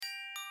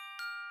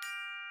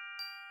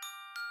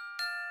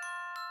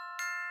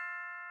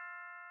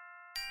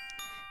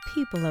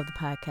people of the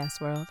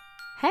podcast world.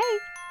 Hey,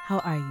 how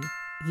are you?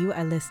 You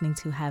are listening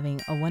to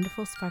Having a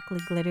Wonderful, Sparkly,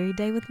 Glittery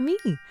Day with me,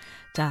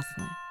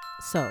 Jocelyn.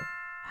 So,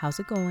 how's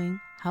it going?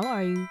 How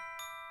are you?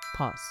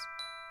 Pause.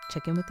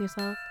 Check in with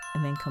yourself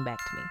and then come back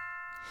to me.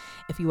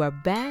 If you are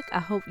back, I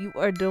hope you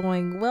are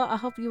doing well. I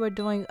hope you are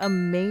doing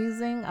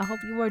amazing. I hope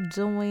you are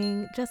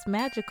doing just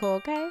magical,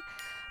 okay?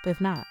 But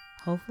if not,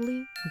 hopefully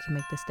we can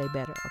make this day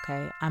better,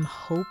 okay? I'm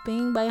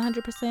hoping by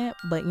 100%,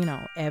 but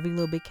every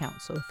little bit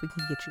counts. So if we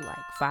can get you like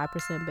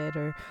 5%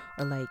 better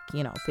or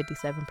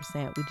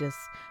 57%,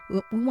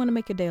 we want to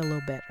make your day a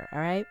little better, all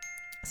right?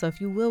 So if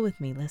you will with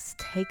me, let's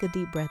take a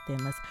deep breath in.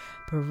 Let's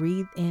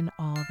breathe in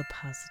all the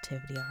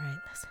positivity, all right?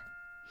 Let's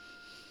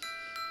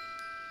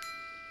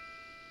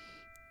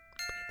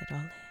breathe it all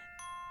in.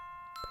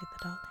 Breathe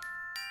it all in.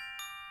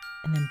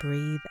 And then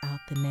breathe out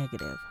the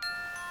negative.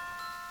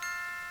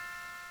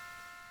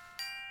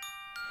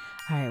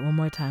 All right, one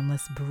more time.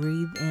 Let's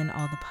breathe in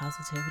all the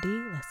positivity.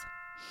 Let's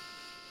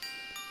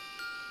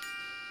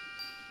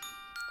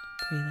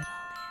breathe it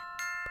all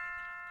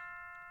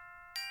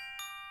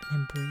in. Breathe it all in. And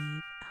then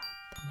breathe out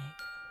the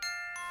negative.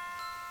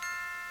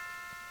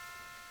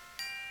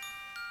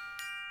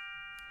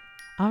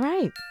 All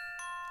right.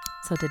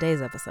 So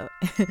today's episode,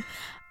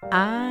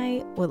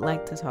 I would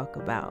like to talk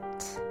about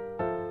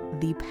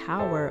the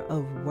power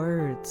of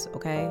words,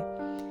 okay?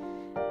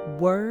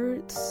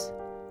 Words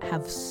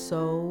have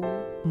so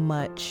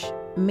much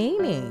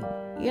meaning,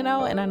 and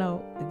I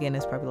know, again,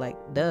 it's probably like,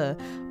 duh,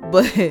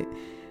 but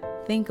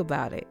think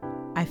about it.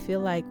 I feel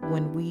like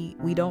when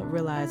we don't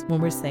realize when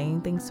we're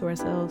saying things to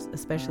ourselves,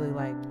 especially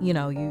like,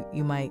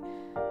 you might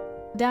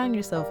down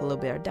yourself a little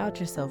bit or doubt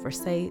yourself or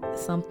say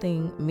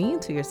something mean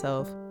to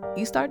yourself,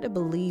 you start to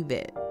believe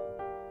it.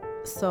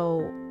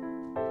 So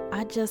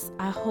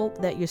I hope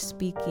that you're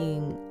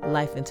speaking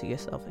life into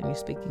yourself and you're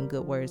speaking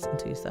good words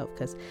into yourself,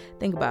 because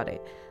think about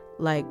it.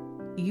 Like,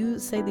 you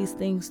say these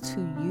things to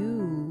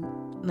you,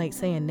 like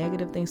saying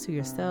negative things to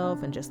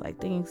yourself and just like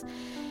things,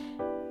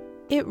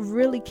 it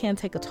really can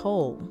take a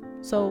toll.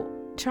 So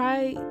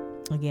try,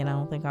 again, I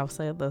don't think I've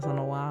said this in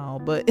a while,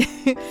 but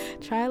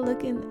try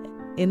looking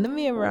in the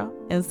mirror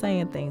and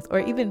saying things, or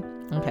even,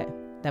 okay,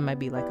 that might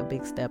be like a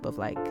big step of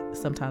like,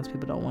 sometimes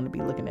people don't want to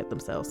be looking at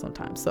themselves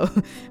sometimes. So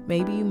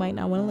maybe you might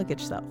not want to look at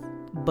yourself,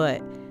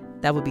 but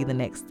that would be the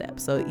next step.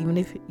 So even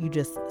if you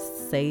just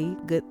say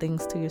good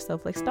things to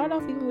yourself, like start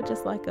off even with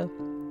just like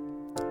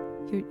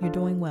you're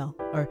doing well,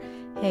 or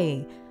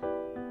hey,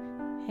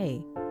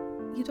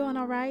 you doing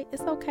all right?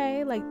 It's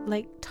okay. Like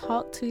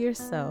talk to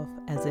yourself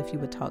as if you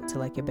would talk to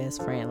like your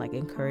best friend, like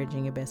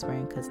encouraging your best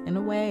friend. Because in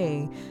a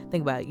way,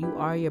 think about it, you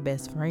are your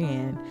best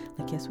friend.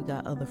 Like, yes, we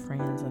got other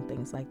friends and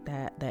things like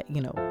that,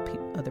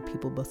 other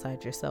people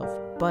besides yourself.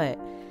 But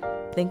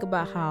think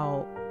about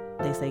how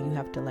they say you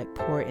have to like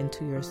pour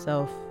into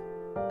yourself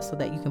so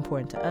that you can pour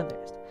into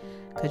others,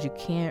 because you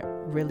can't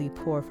really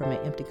pour from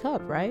an empty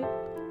cup, right?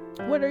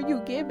 What are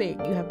you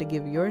giving? You have to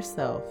give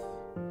yourself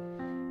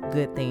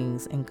good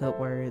things and good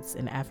words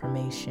and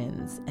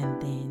affirmations,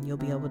 and then you'll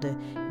be able to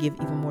give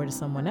even more to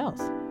someone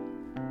else.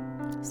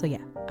 So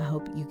yeah, I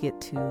hope you get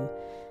to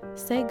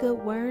say good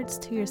words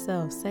to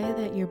yourself. Say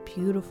that you're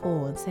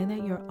beautiful and say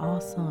that you're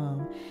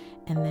awesome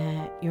and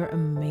that you're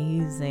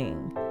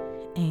amazing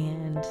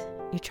and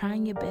you're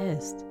trying your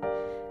best.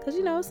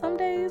 Because, some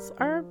days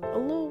are a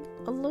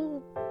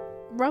little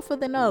rougher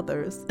than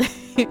others.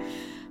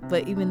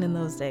 But even in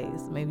those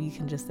days, maybe you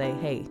can just say,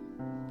 hey,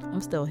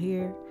 I'm still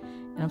here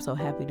and I'm so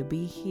happy to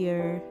be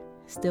here,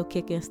 still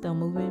kicking, still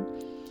moving.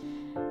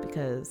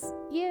 Because,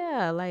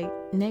 like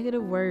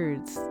negative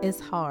words, it's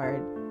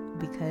hard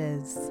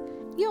because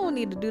you don't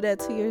need to do that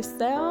to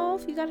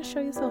yourself. You got to show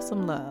yourself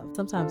some love.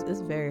 Sometimes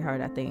it's very hard,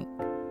 I think,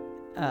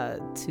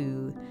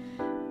 to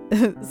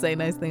say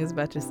nice things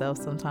about yourself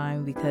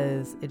sometimes,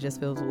 because it just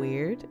feels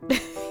weird.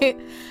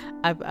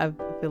 I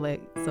feel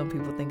like some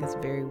people think it's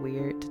very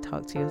weird to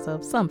talk to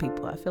yourself. Some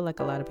people, I feel like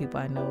a lot of people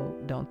I know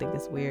don't think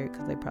it's weird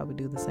because they probably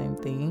do the same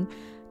thing.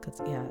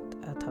 Because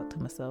I talk to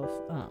myself,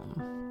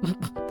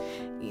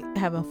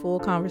 having full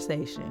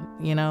conversation.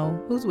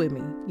 Who's with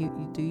me?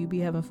 Do you be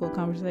having full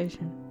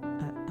conversation?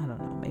 I don't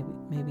know.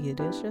 Maybe it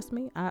is just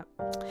me.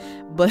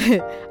 But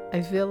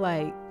I feel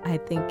like I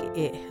think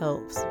it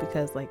helps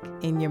because, like,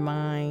 in your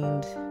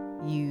mind,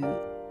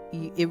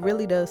 it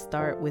really does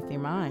start with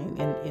your mind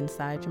and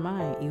inside your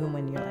mind. Even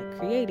when you're like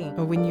creating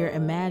or when you're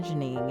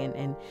imagining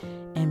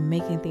and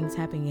making things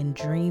happen and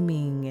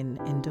dreaming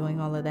and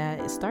doing all of that,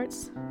 it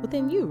starts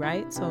within you,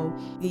 right? So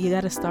you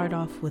got to start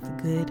off with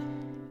good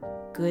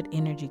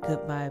energy, good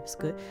vibes,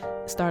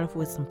 start off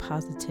with some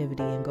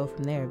positivity and go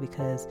from there,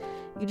 because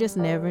you just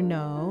never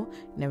know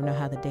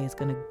how the day is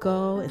going to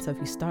go. And so if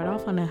you start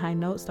off on a high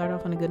note, start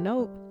off on a good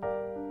note,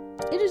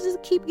 it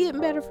just keep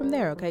getting better from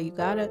there. Okay. You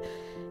gotta,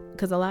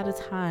 because a lot of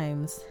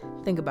times,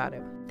 think about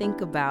it.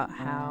 Think about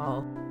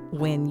how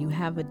when you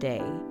have a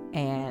day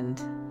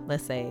and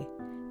let's say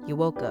you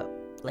woke up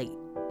late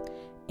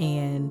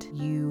and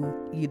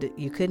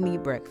you couldn't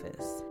eat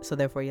breakfast. So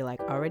therefore you're like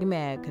already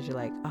mad because you're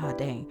like, oh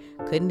dang,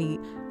 couldn't eat.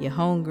 You're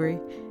hungry.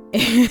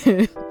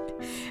 And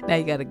now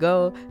you got to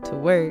go to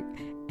work,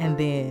 and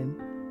then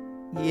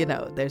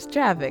there's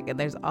traffic and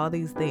there's all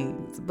these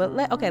things. But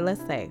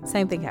let's say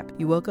same thing happened.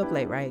 You woke up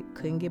late, right?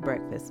 Couldn't get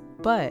breakfast.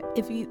 But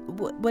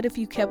what if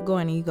you kept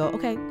going and you go,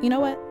 okay, you know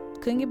what?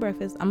 Couldn't get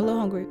breakfast. I'm a little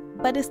hungry,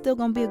 but it's still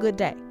going to be a good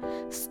day.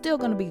 Still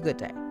going to be a good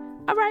day.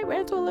 All right, ran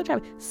into a little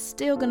traffic.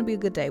 Still going to be a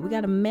good day. We got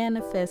to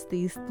manifest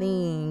these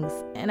things.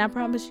 And I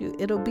promise you,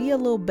 it'll be a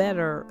little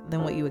better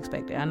than what you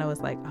expected. I know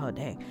it's like, oh,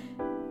 dang,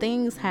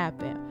 things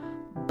happen.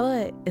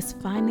 But it's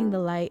finding the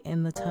light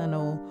in the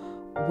tunnel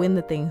when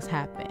the things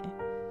happen.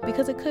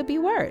 Because it could be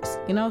worse,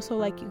 so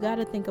like you got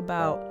to think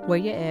about where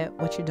you're at,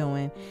 what you're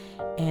doing,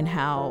 and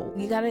how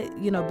you got to,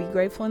 be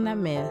grateful in that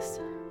mess,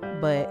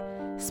 but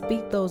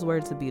speak those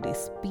words of beauty,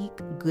 speak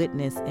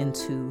goodness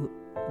into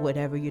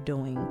whatever you're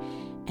doing,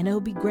 and it'll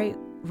be great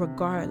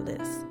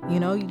regardless.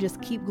 You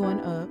just keep going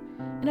up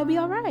and it'll be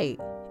all right.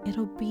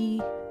 It'll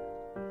be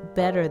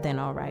better than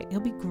all right. It'll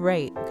be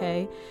great.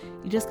 Okay.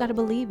 You just got to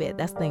believe it.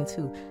 That's the thing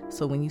too.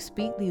 So when you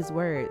speak these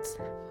words,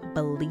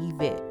 believe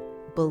it.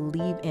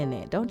 Believe in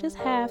it. Don't just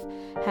half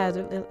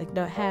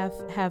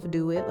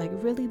do it. Like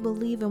really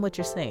believe in what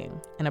you're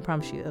saying, and I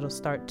promise you it'll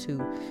start to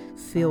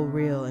feel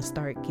real and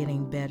start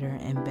getting better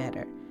and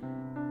better.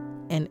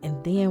 And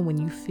then when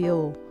you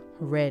feel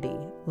ready,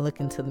 look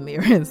into the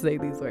mirror and say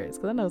these words,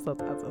 because I know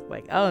sometimes it's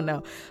like, oh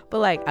no, but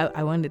like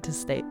I wanted to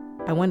say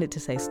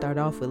start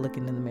off with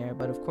looking in the mirror,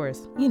 but of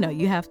course you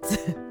have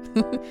to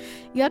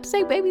you have to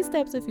take baby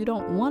steps if you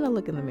don't want to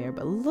look in the mirror.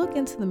 But look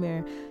into the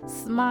mirror,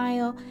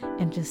 smile,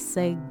 and just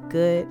say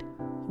good,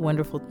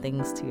 wonderful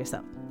things to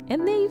yourself,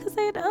 and then you can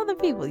say it to other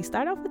people. You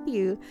start off with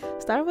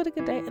a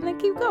good day, and then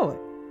keep going.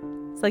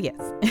 So yes,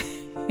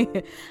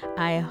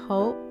 I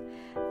hope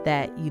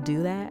that you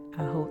do that.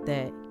 I hope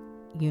that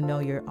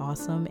you're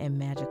awesome and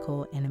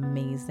magical and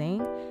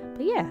amazing.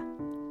 But yeah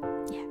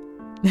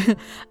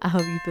I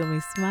hope you feel me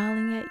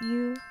smiling at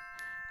you.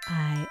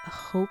 I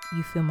hope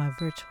you feel my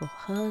virtual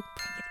hug.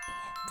 Bring it in.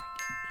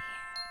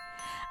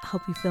 I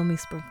hope you feel me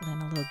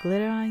sprinkling a little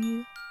glitter on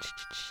you.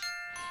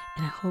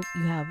 And I hope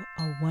you have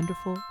a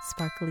wonderful,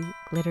 sparkly,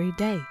 glittery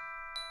day.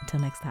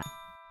 Until next time.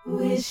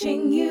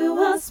 Wishing you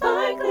a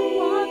sparkly,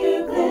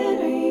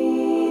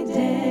 glittery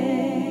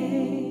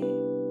day.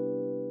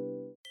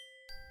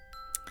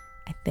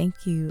 I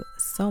thank you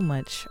so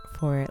much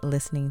for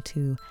listening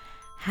to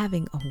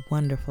Having a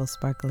Wonderful,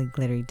 Sparkly,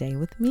 Glittery Day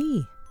with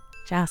me,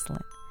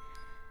 Jocelyn.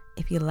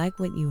 If you like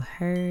what you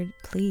heard,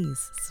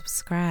 please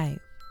subscribe,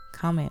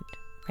 comment,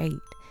 rate.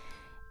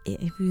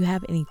 If you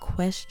have any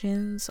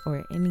questions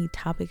or any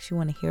topics you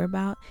want to hear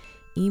about,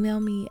 email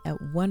me at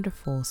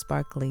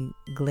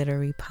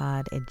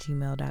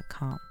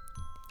wonderfulsparklyglitterypod@gmail.com.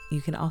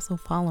 You can also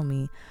follow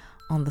me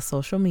on the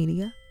social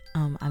media.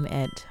 I'm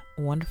at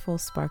Wonderful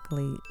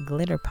Sparkly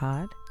Glitter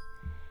Pod,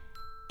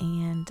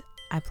 and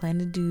I plan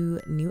to do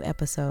new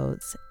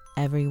episodes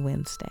every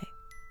Wednesday.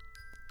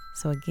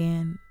 So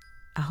again,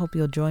 I hope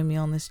you'll join me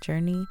on this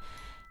journey,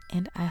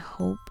 and I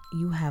hope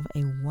you have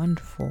a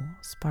wonderful,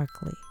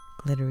 sparkly,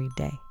 glittery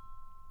day.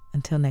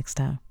 Until next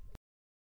time.